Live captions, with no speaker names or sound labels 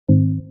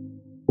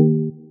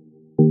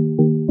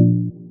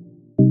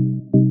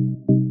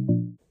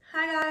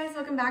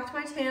back to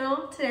my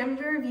channel. Today I'm going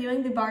to be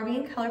reviewing the Barbie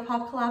and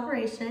Colourpop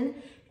collaboration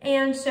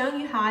and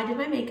showing you how I did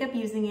my makeup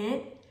using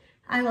it.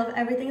 I love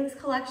everything in this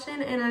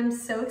collection and I'm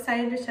so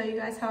excited to show you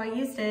guys how I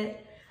used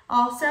it.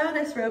 Also,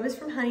 this robe is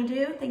from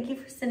Honeydew. Thank you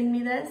for sending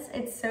me this.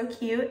 It's so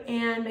cute,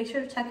 and make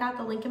sure to check out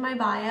the link in my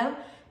bio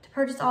to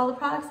purchase all the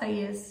products I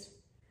used.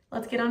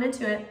 Let's get on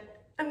into it.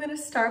 I'm going to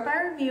start by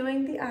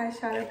reviewing the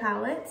eyeshadow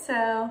palette.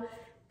 So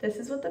this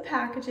is what the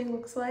packaging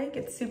looks like.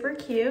 It's super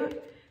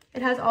cute.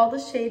 It has all the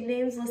shade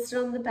names listed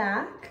on the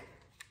back.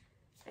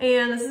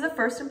 And this is the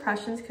first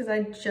impressions because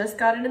I just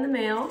got it in the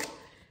mail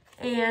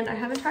and I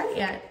haven't tried it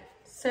yet.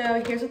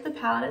 So here's what the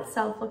palette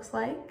itself looks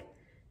like.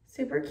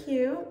 Super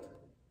cute.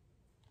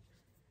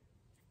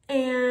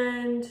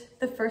 And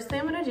the first thing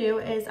I'm gonna do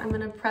is I'm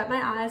gonna prep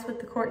my eyes with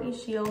the Courtney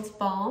Shields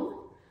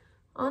Balm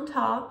on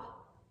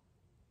top.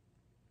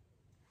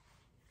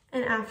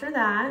 And after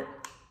that,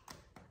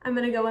 I'm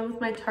gonna go in with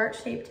my Tarte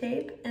Shape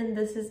Tape, and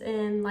this is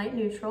in light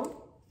neutral.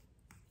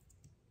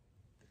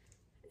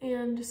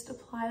 And just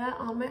apply that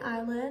on my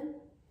eyelid.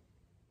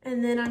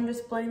 And then I'm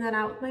just blending that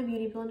out with my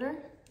Beauty Blender.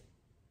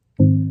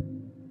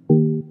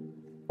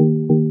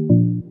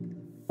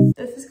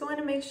 This is going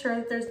to make sure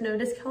that there's no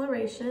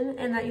discoloration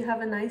and that you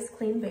have a nice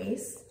clean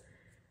base.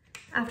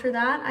 After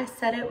that, I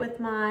set it with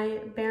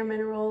my Bare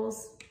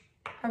Minerals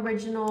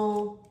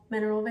Original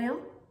Mineral Veil.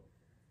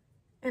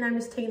 And I'm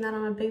just taking that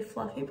on a big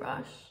fluffy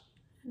brush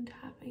and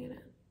tapping it in.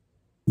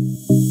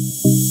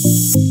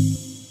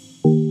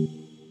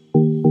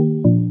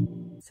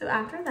 So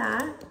after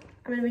that,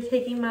 I'm going to be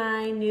taking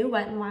my new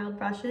Wet n Wild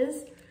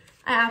brushes.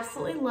 I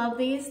absolutely love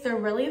these. They're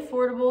really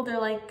affordable.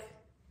 They're like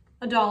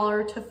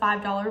 $1 to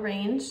 $5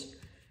 range.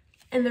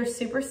 And they're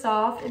super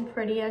soft and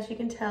pretty, as you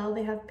can tell.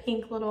 They have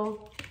pink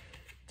little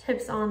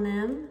tips on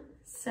them.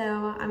 So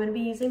I'm going to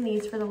be using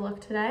these for the look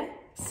today.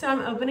 So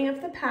I'm opening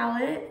up the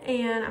palette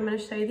and I'm going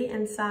to show you the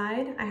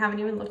inside. I haven't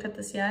even looked at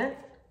this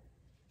yet.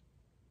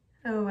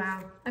 Oh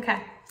wow.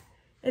 Okay.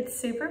 It's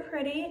super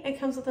pretty. It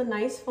comes with a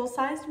nice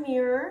full-sized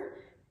mirror.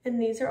 And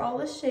these are all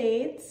the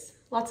shades,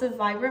 lots of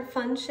vibrant,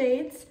 fun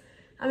shades.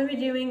 I'm gonna be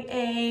doing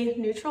a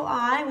neutral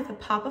eye with a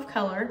pop of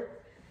color.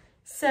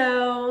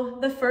 So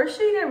the first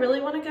shade I really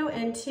wanna go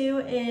into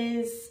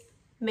is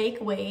Make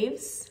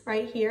Waves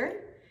right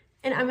here.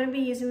 And I'm gonna be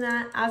using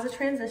that as a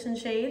transition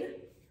shade.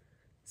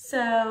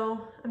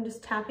 So I'm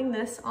just tapping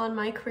this on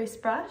my crease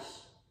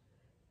brush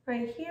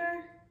right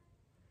here.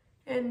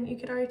 And you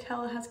can already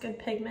tell it has good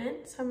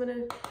pigment. So I'm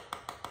gonna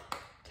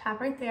tap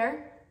right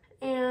there.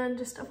 And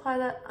just apply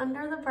that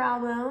under the brow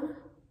bone,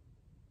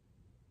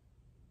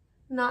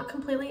 not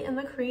completely in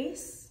the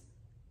crease,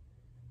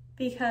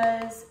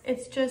 because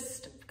it's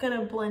just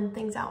gonna blend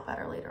things out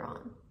better later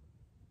on.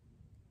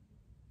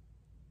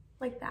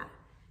 Like that.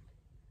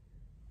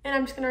 And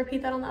I'm just gonna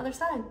repeat that on the other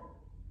side.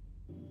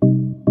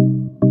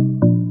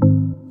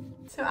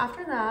 So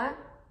after that,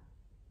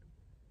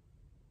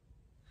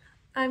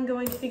 I'm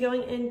going to be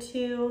going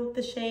into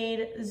the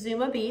shade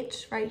Zuma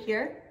Beach right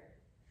here.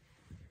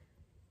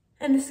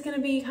 And this is gonna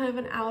be kind of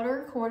an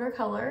outer corner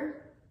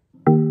color.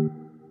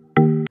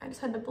 I just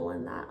had to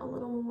blend that a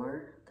little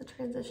more, the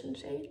transition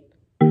shade.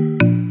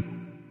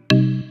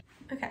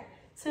 Okay,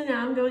 so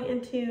now I'm going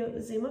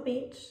into Zuma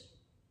Beach.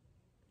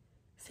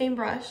 Same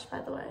brush, by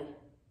the way.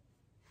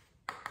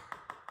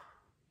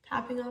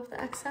 Tapping off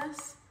the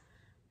excess.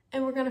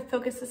 And we're gonna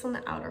focus this on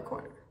the outer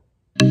corner.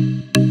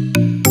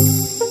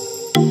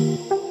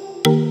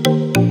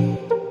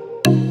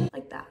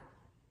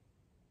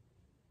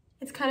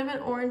 It's kind of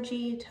an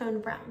orangey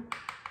toned brown.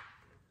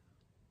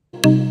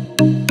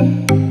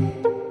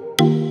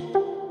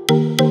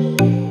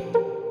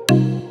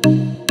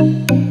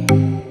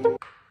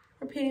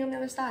 Repeating on the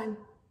other side.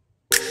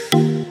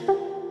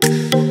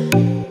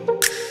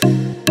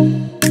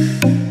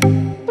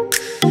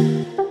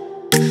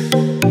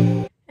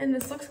 And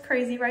this looks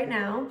crazy right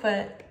now,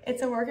 but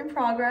it's a work in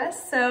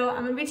progress. So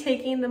I'm gonna be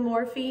taking the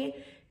Morphe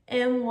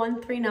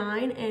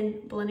M139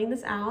 and blending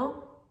this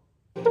out.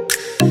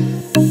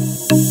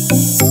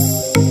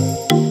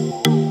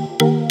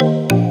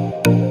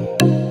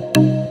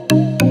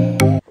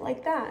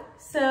 Like that.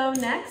 So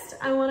next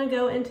I want to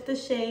go into the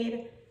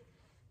shade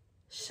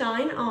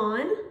Shine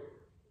On.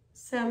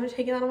 So I'm going to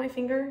take it out on my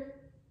finger.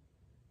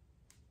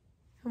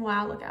 And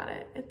wow, look at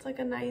it. It's like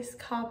a nice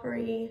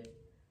coppery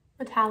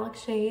metallic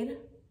shade.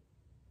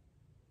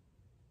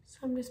 So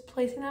I'm just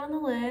placing that on the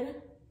lid.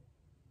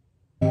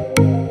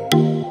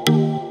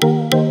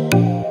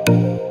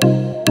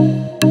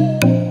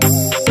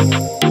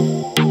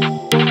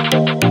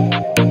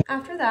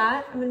 After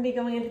that, I'm going to be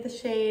going into the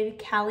shade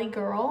Cali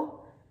Girl.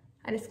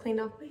 I just cleaned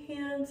off my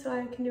hand so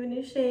I can do a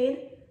new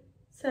shade.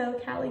 So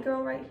Cali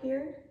Girl right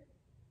here.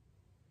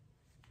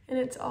 And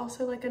it's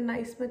also like a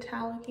nice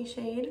metallic-y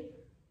shade.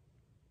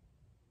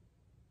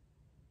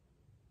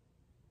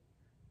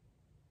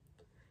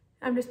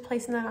 I'm just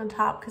placing that on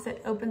top because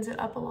it opens it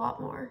up a lot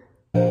more.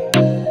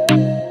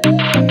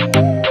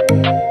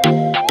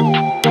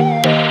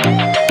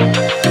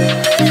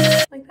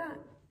 Like that.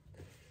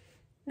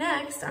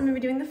 Next, I'm gonna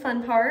be doing the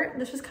fun part.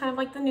 This is kind of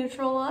like the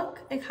neutral look.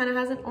 It kind of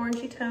has an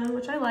orangey tone,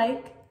 which I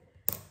like,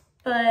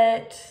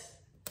 but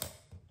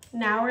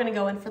now we're gonna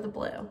go in for the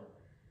blue.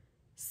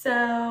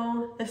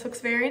 So this looks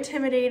very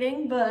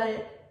intimidating,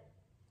 but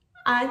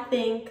I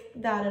think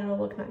that it'll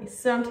look nice.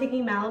 So I'm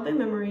taking Malibu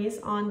Memories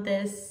on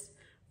this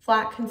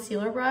flat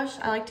concealer brush.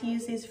 I like to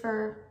use these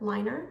for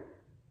liner.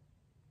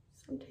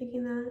 So I'm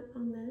taking that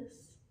on this.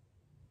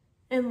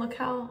 And look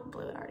how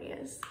blue it already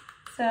is.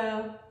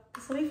 So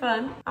this will be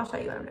fun. I'll show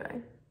you what I'm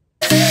doing.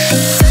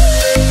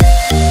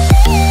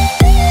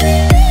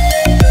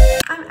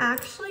 I'm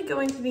actually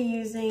going to be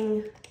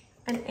using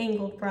an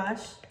angled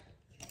brush.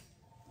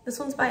 This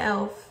one's by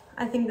e.l.f.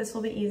 I think this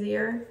will be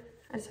easier.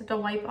 I just have to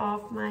wipe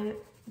off my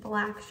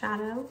black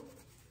shadow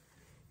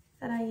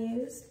that I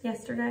used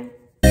yesterday.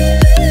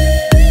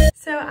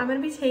 So I'm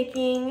gonna be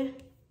taking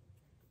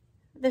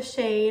the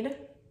shade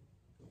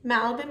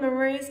Malibu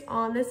Memories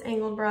on this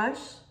angled brush,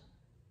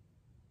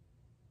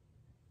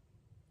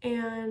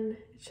 and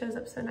it shows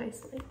up so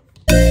nicely.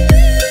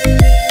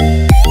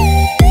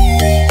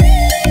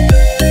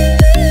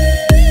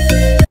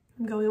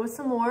 I'm going with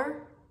some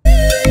more.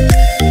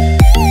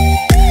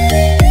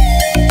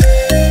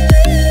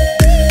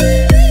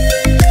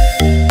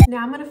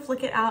 Now I'm gonna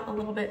flick it out a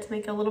little bit to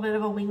make a little bit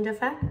of a winged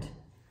effect.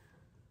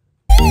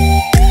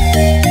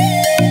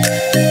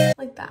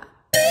 Like that.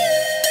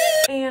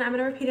 And I'm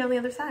gonna repeat it on the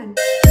other side.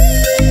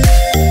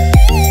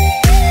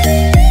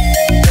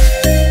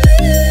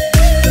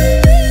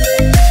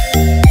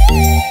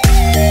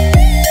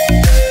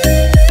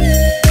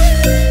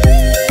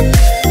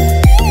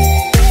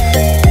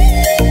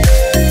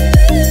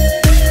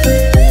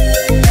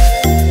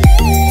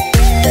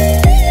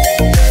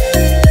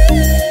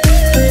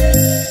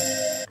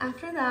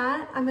 After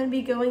that, I'm gonna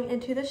be going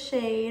into the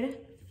shade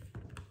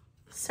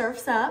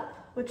Surf's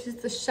Up, which is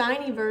the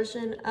shiny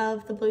version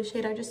of the blue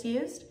shade I just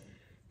used,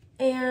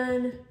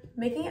 and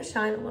making it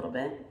shine a little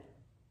bit.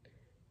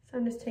 So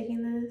I'm just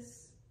taking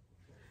this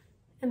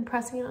and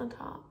pressing it on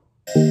top.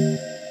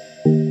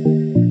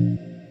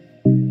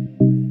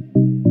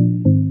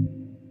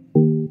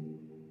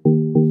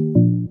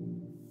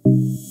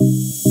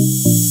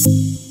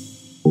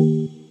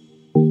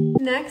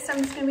 Next,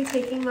 I'm just gonna be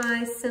taking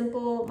my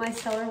simple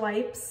micellar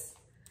wipes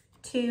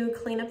to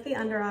clean up the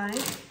under eye.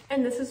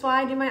 And this is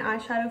why I do my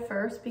eyeshadow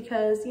first,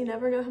 because you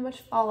never know how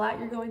much fallout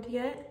you're going to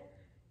get.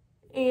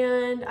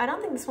 And I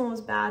don't think this one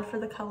was bad for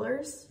the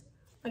colors.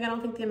 Like, I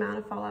don't think the amount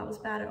of fallout was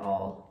bad at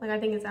all. Like, I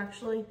think it's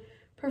actually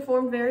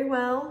performed very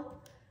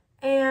well.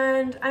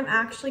 And I'm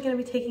actually gonna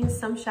be taking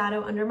some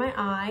shadow under my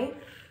eye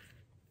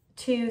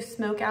to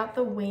smoke out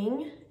the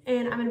wing.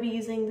 And I'm gonna be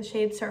using the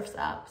shade Surf's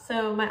Up.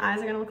 So my eyes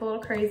are gonna look a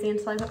little crazy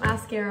until I put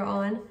mascara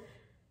on.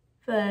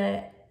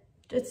 But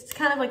it's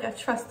kind of like a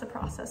trust the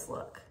process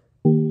look.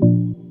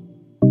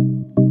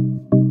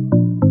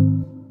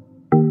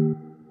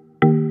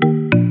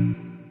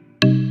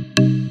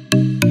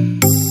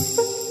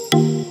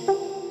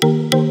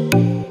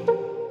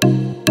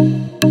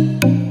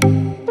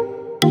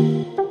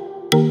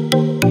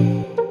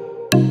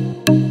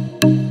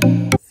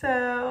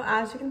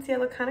 As you can see, I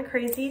look kind of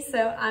crazy,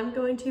 so I'm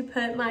going to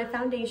put my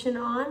foundation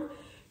on,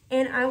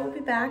 and I will be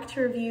back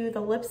to review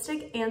the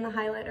lipstick and the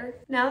highlighter.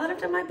 Now that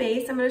I've done my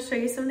base, I'm going to show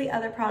you some of the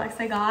other products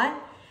I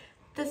got.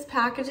 This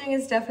packaging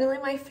is definitely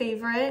my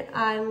favorite.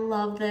 I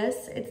love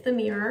this. It's the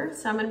mirror,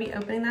 so I'm going to be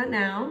opening that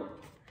now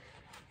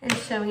and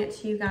showing it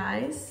to you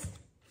guys.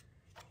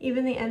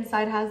 Even the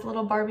inside has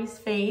little Barbie's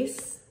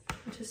face,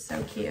 which is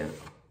so cute.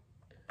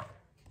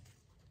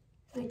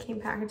 And it came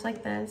packaged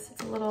like this.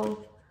 It's a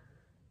little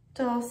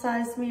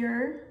doll-sized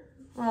mirror.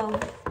 Well,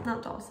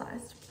 not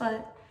doll-sized,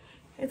 but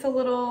it's a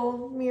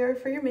little mirror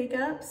for your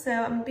makeup. So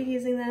I'm gonna be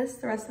using this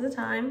the rest of the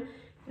time.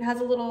 It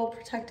has a little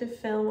protective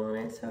film on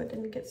it so it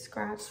didn't get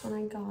scratched when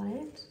I got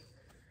it.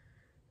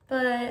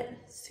 But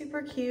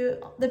super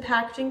cute. The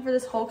packaging for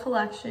this whole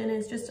collection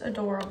is just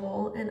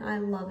adorable and I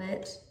love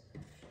it.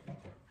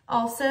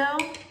 Also,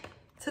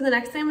 so the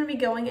next thing I'm gonna be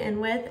going in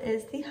with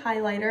is the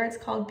highlighter. It's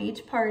called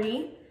Beach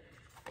Party.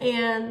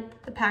 And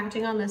the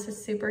packaging on this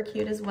is super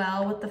cute as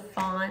well, with the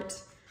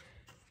font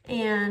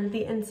and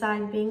the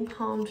inside being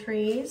palm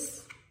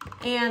trees.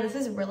 And this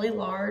is really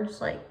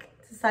large, like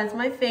it's the size of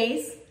my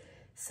face.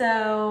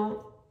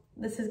 So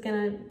this is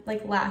gonna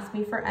like last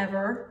me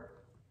forever.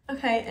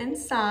 Okay,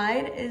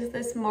 inside is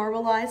this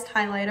marbleized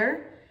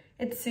highlighter.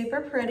 It's super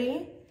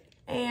pretty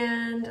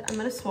and I'm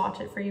gonna swatch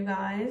it for you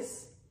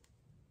guys.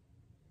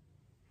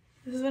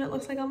 This is what it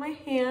looks like on my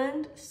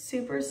hand.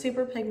 Super,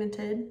 super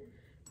pigmented.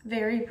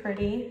 Very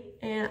pretty,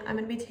 and I'm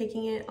going to be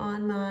taking it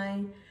on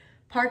my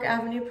Park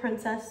Avenue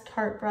Princess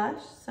Tarte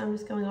brush. So I'm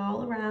just going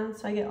all around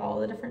so I get all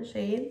the different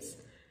shades.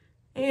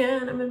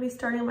 And I'm going to be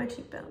starting on my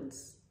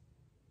cheekbones.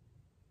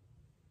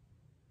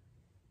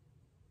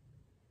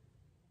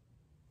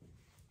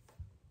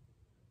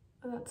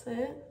 That's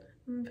it.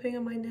 I'm putting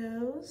on my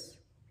nose,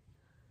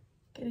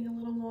 getting a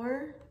little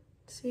more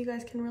so you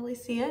guys can really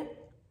see it.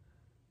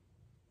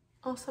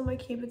 Also my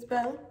Cupid's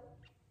bow.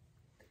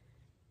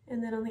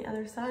 And then on the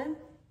other side.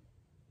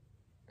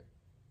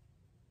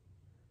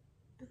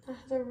 That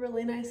has a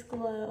really nice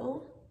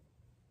glow.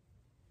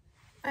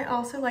 I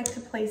also like to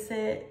place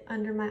it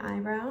under my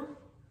eyebrow,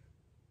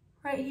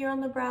 right here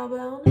on the brow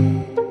bone.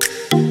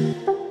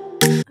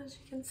 As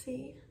you can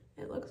see,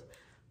 it looks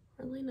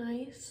really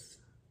nice.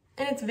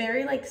 And it's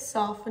very like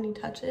soft when you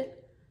touch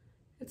it.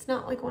 It's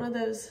not like one of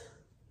those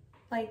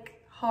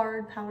like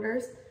hard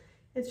powders.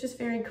 It's just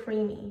very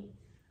creamy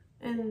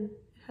and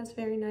it has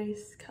very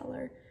nice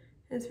color.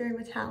 And it's very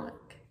metallic.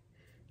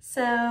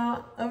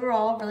 So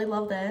overall, really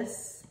love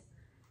this.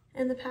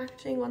 And the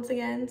packaging, once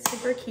again,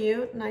 super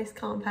cute, nice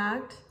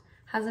compact,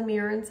 has a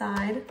mirror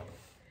inside.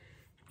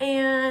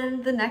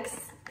 And the next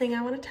thing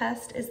I want to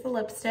test is the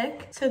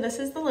lipstick. So this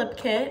is the lip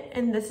kit,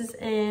 and this is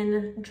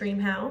in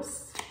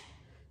Dreamhouse.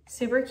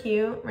 Super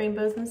cute,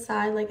 rainbows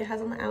inside like it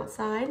has on the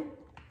outside.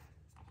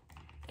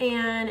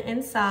 And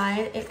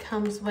inside it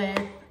comes with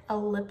a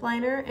lip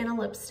liner and a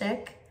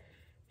lipstick.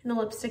 And the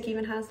lipstick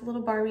even has a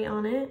little Barbie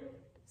on it.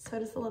 So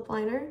does the lip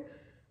liner.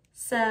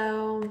 So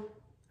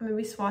I'm gonna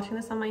be swatching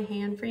this on my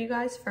hand for you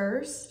guys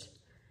first.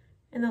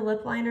 And the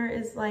lip liner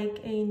is like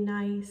a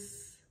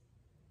nice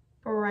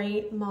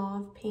bright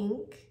mauve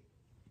pink.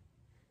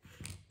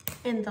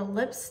 And the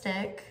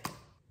lipstick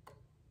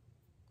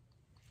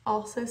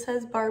also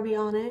says Barbie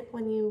on it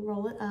when you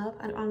roll it up.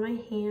 And on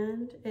my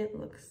hand, it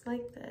looks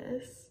like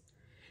this.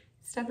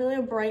 It's definitely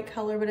a bright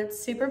color, but it's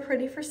super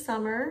pretty for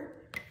summer.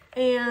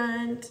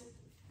 And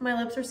my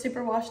lips are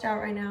super washed out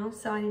right now,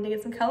 so I need to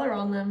get some color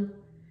on them.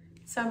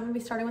 So I'm gonna be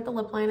starting with the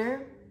lip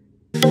liner.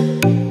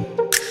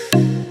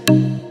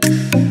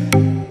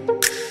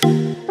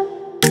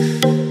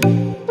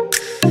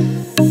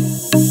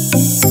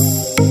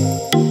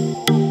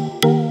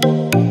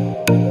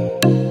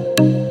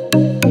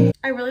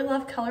 I really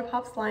love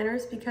Colourpop's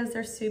liners because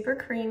they're super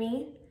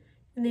creamy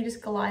and they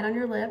just glide on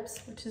your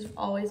lips, which is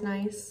always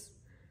nice.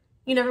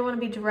 You never want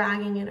to be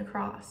dragging it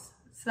across.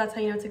 So that's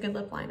how you know it's a good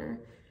lip liner.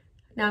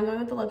 Now I'm going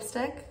with the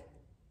lipstick.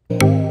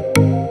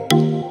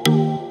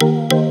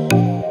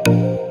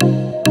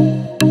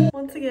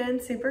 Once again,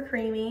 super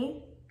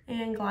creamy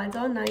and glides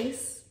on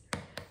nice.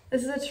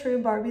 This is a true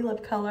Barbie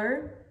lip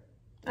color,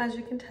 as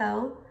you can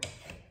tell.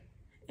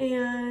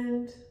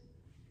 And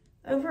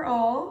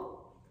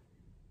overall,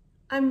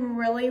 I'm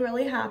really,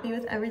 really happy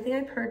with everything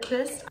I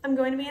purchased. I'm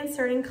going to be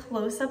inserting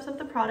close-ups of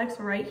the products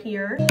right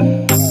here.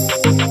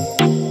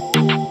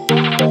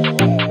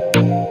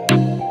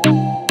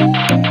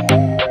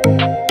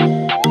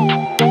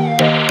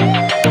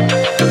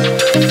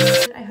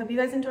 I hope you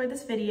guys enjoyed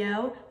this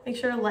video. Make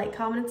sure to like,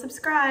 comment, and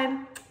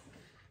subscribe.